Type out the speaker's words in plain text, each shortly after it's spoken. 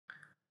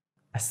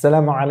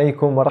Assalamu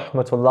alaikum wa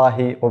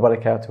rahmatullahi wa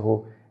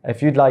barakatuhu.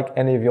 If you'd like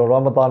any of your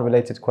Ramadan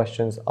related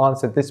questions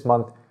answered this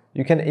month,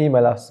 you can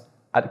email us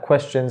at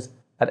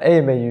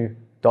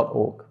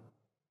questions@amau.org.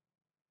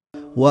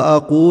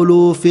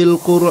 وأقول في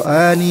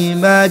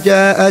القرآن ما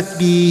جاءت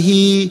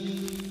به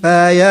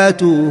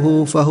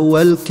آياته فهو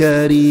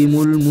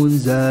الكريم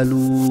المنزل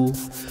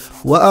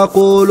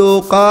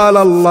وأقول قال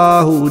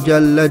الله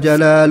جل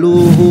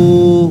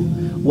جلاله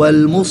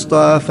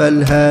والمصطفى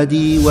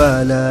الهادي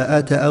ولا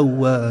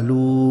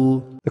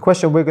أتأول. The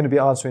question we're going to be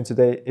answering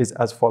today is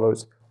as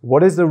follows.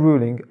 What is the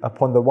ruling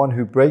upon the one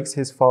who breaks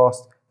his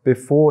fast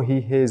before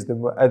he hears the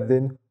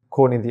mu'adhin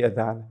calling the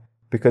adhan?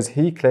 Because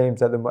he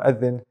claims that the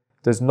mu'adhin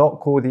does not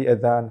call the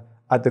adhan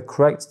at the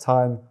correct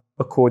time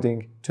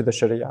according to the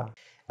Sharia.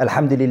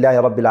 الحمد لله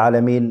رب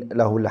العالمين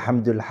له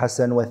الحمد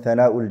الحسن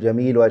والثناء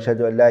الجميل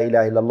وأشهد أن لا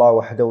إله إلا الله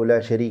وحده لا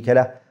شريك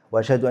له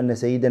وأشهد أن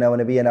سيدنا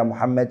ونبينا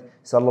محمد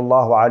صلى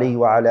الله عليه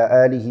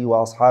وعلى آله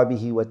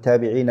وأصحابه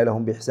والتابعين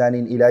لهم بإحسان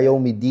إلى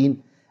يوم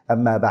الدين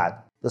أما بعد.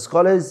 The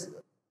scholars,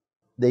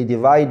 they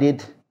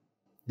divided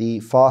the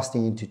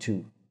fasting into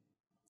two,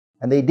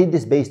 and they did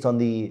this based on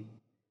the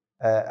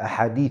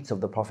hadiths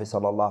of the Prophet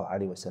صلى الله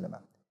عليه وسلم,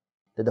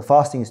 that the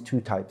fasting is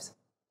two types.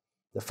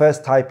 The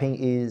first typing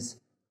is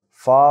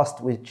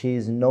fast which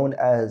is known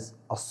as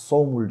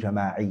as-sawmul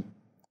jama'i,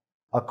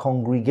 a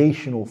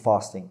congregational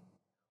fasting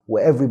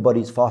where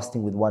everybody is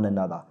fasting with one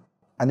another,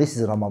 and this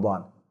is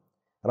Ramadan.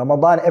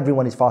 Ramadan,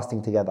 everyone is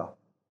fasting together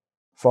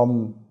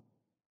from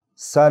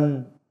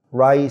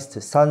sunrise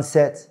to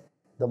sunset.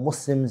 The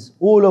Muslims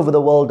all over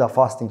the world are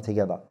fasting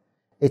together.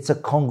 It's a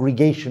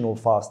congregational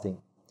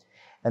fasting.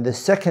 And the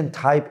second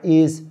type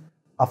is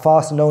a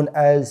fast known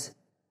as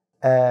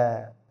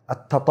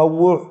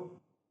at-tatawwu',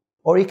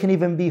 or it can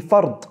even be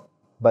fard,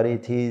 but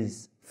it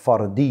is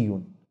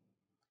fardiyun.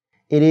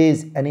 It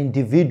is an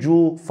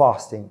individual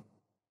fasting.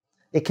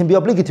 It can be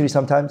obligatory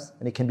sometimes,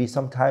 and it can be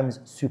sometimes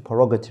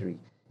supererogatory.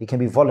 It can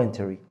be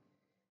voluntary.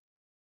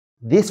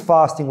 This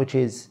fasting, which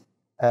is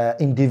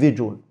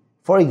individual,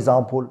 for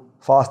example,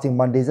 fasting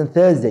Mondays and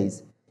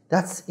Thursdays,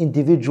 that's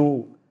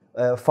individual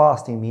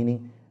fasting,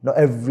 meaning not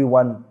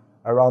everyone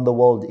around the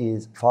world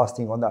is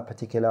fasting on that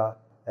particular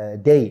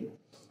day.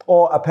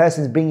 Or a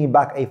person is bringing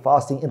back a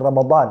fasting in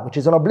Ramadan, which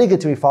is an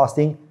obligatory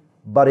fasting,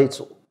 but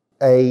it's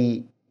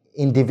a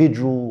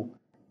individual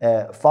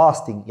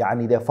fasting,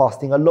 yani they're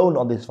fasting alone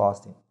on this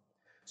fasting.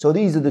 So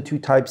these are the two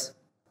types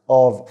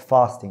of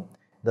fasting.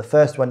 The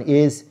first one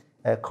is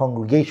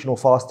congregational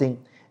fasting,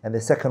 and the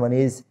second one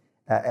is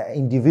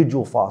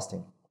individual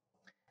fasting.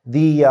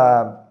 The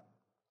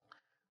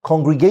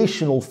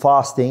congregational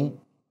fasting,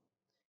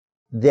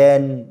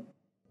 then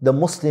the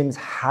Muslims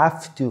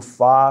have to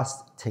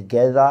fast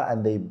together,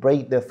 and they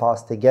break their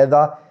fast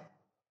together,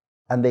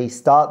 and they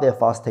start their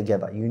fast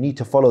together. You need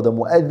to follow the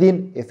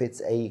mu'adhin if it's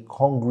a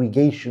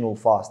congregational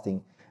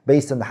fasting,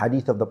 based on the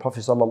hadith of the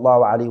Prophet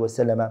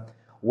ﷺ,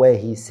 where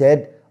he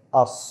said,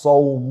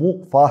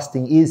 as-sawmu,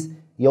 fasting is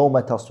يوم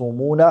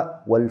تصومون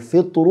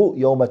والفطر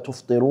يوم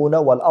تفطرون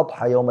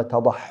والأضحى يوم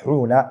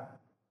تضحون.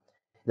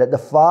 That the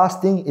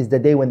fasting is the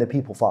day when the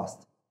people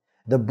fast.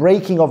 The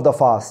breaking of the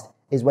fast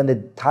is when the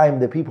time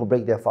the people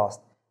break their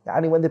fast.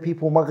 Yani when the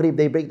people Maghrib,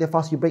 they break their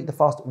fast, you break the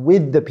fast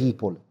with the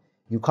people.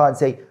 You can't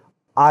say,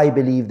 I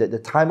believe that the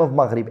time of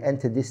Maghrib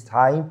entered this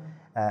time,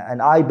 and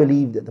I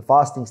believe that the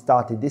fasting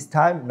started this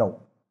time.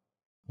 No.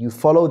 You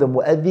follow the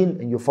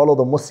mu'adhin, and you follow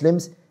the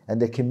Muslims and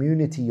the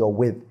community you're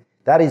with.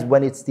 That is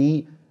when it's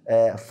the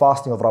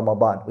fasting of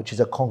Ramadan, which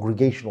is a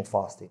congregational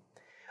fasting.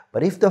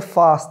 But if the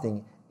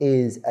fasting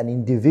is an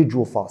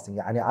individual fasting,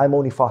 yani I'm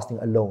only fasting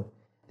alone,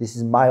 this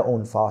is my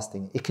own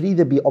fasting, it can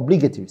either be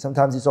obligatory,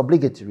 sometimes it's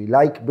obligatory,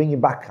 like bringing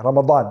back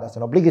Ramadan, that's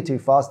an obligatory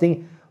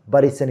fasting,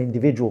 but it's an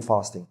individual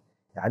fasting,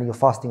 yani you're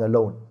fasting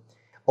alone.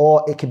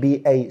 Or it can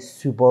be a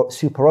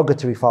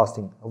supererogatory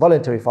fasting, a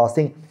voluntary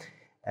fasting,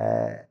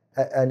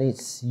 and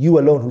it's you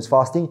alone who's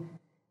fasting,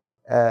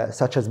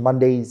 such as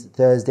Mondays,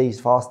 Thursdays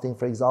fasting,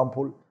 for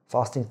example,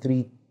 fasting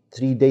three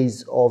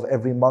days of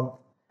every month,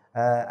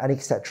 and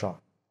etc.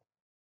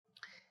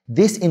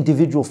 This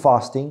individual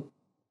fasting,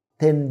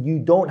 then you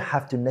don't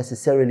have to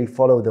necessarily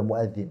follow the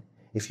mu'adhin.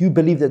 If you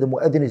believe that the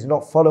mu'adhin is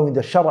not following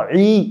the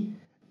shar'i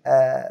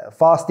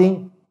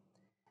fasting,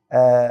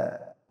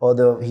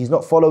 or he's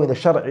not following the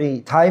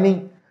shar'i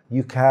timing,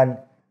 you can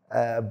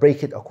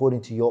break it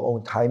according to your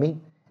own timing.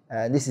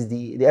 And this is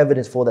the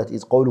evidence for that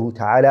is قوله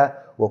تعالى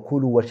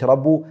وَكُلُوا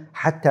وَاشْرَبُوا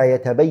حَتَّى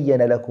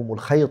يَتَبَيَّنَ لَكُمُ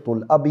الْخَيْطُ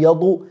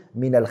الْأَبْيَضُ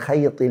مِنَ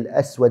الْخَيْطِ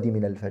الْأَسْوَدِ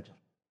مِنَ الْفَجْرِ.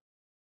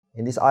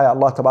 In this ayah,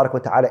 Allah Tabarak wa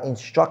Ta'ala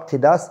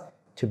instructed us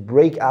to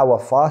break our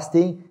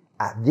fasting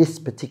at this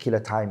particular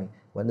timing.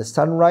 When the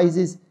sun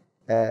rises,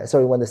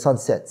 when the sun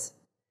sets.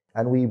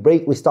 And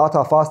we start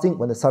our fasting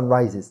when the sun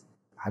rises.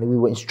 And we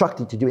were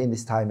instructed to do it in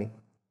this timing.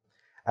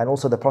 And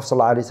also the Prophet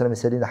ﷺ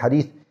said in the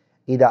hadith,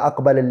 إِذَا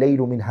أَقْبَلَ اللَّيْلُ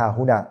مِنْهَا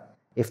هُنَا,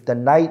 if the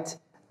night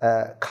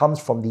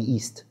comes from the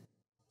east,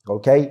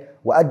 okay,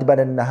 وَأَدْبَنَ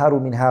النَّهَارُ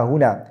مِنْهَا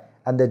هُنَا,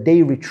 and the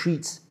day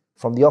retreats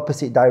from the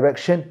opposite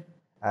direction,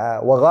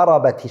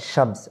 وَغَرَبَتِ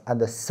الشَّمْسِ, and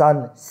the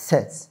sun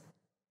sets,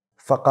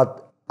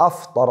 فَقَدْ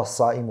أَفْطَرَ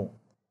الصَّائِمُ,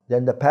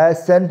 then the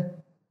person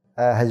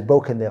has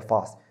broken their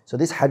fast. So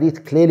this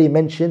hadith clearly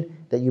mentioned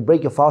that you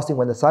break your fasting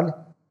when the sun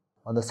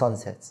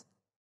sets.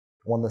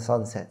 When the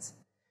sun sets.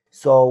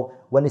 So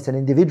when it's an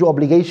individual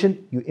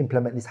obligation, you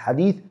implement this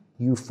hadith,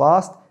 you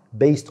fast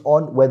based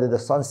on whether the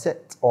sun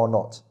sets or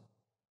not.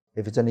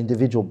 If it's an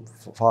individual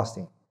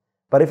fasting.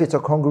 But if it's a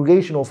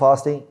congregational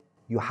fasting,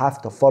 you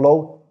have to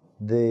follow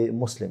the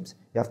Muslims.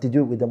 You have to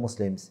do it with the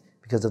Muslims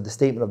because of the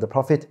statement of the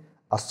Prophet,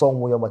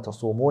 الصوم يوم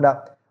تصومون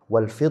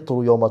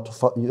والفطر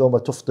يوم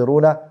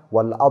تفطرون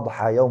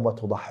والأضحى يوم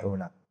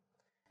تضحون.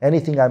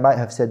 Anything I might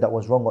have said that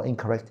was wrong or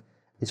incorrect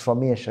is from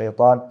me and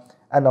shaitan,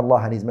 and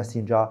Allah and His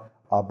Messenger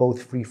are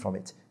both free from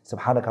it.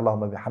 سبحانك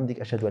اللهم بحمدك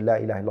أشهد أن لا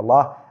إله إلا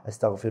الله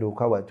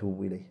أستغفرك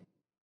وأتوب إليه.